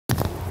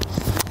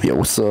Yo,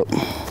 what's up?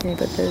 Can you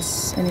put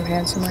this in your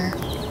pants somewhere?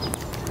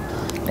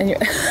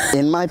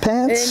 In my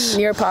pants? In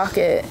your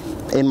pocket.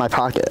 In my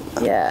pocket?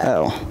 Yeah.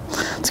 Oh,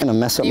 it's gonna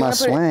mess up my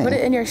swing. Put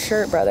it in your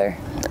shirt, brother.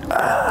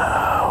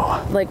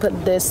 Oh. Like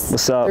put this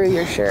What's up? through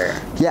your shirt.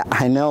 Yeah,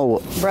 I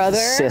know. Brother.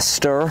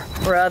 Sister.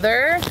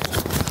 Brother.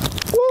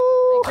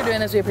 Woo. Thanks for doing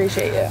this. We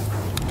appreciate you.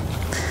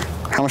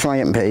 How much am I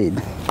getting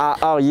paid?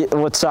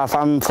 What's up?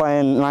 I'm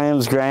playing, my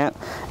name's Grant,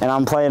 and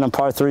I'm playing a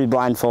par 3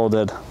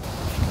 blindfolded.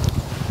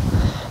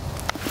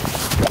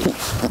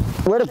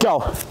 Where'd it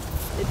go?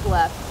 It's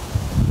left.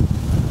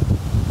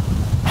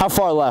 How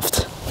far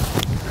left?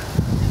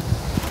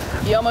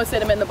 You almost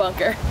hit him in the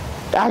bunker.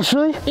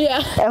 Actually?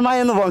 Yeah. Am I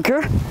in the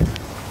bunker?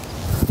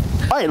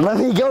 All right, let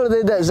me go to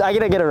the, I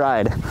gotta get a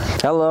ride.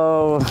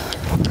 Hello.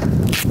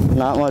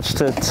 Not much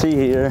to see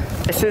here.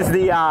 This is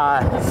the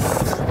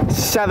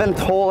 7th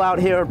hole out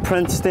here at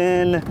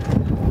Princeton.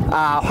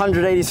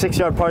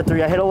 186-yard par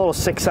 3. I hit a little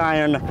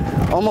 6-iron.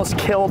 Almost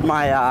killed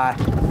my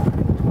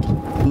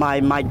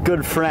my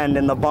good friend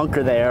in the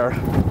bunker there.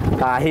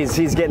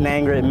 He's getting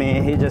angry at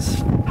me. He just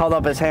held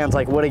up his hands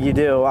like, "What did you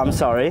do?" I'm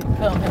sorry.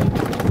 Film him.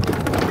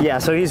 Yeah,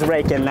 so he's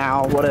raking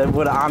now. What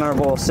an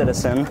honorable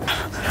citizen.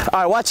 All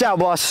right, watch out,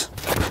 boss.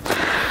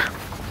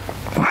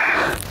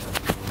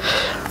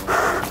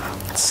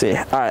 Let's see.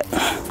 All right.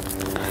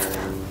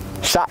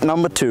 Shot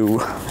number 2.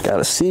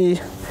 Gotta see.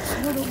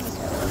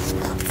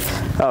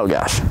 Oh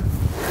gosh.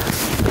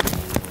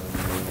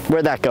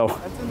 Where'd that go?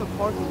 That's in the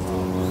parking lot.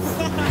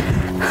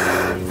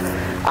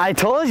 I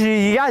told you,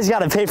 you guys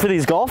gotta pay for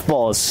these golf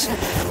balls.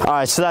 All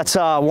right, so that's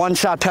a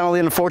 1-shot penalty.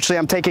 Unfortunately,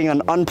 I'm taking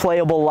an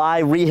unplayable lie,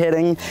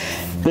 re-hitting.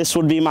 This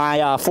would be my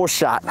 4th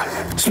shot.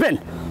 Spin.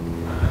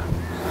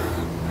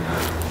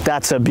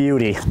 That's a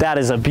beauty. That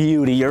is a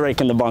beauty. You're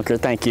raking the bunker.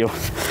 Thank you.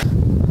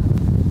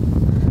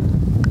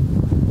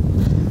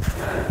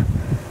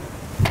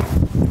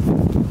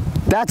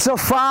 That's a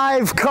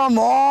 5. Come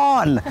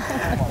on.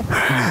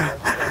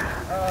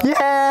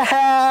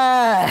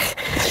 Yeah.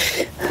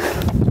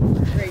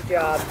 Great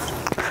job.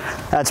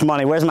 That's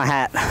money. Where's my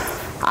hat?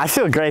 I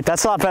feel great.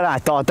 That's a lot better than I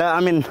thought. I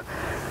mean,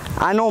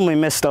 I normally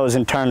miss those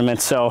in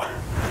tournaments, so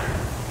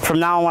from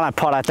now on when I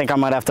putt, I think I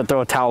might have to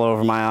throw a towel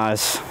over my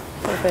eyes.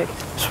 Perfect.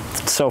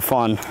 It's so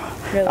fun.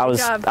 Really good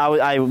job.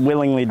 I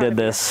willingly did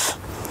this.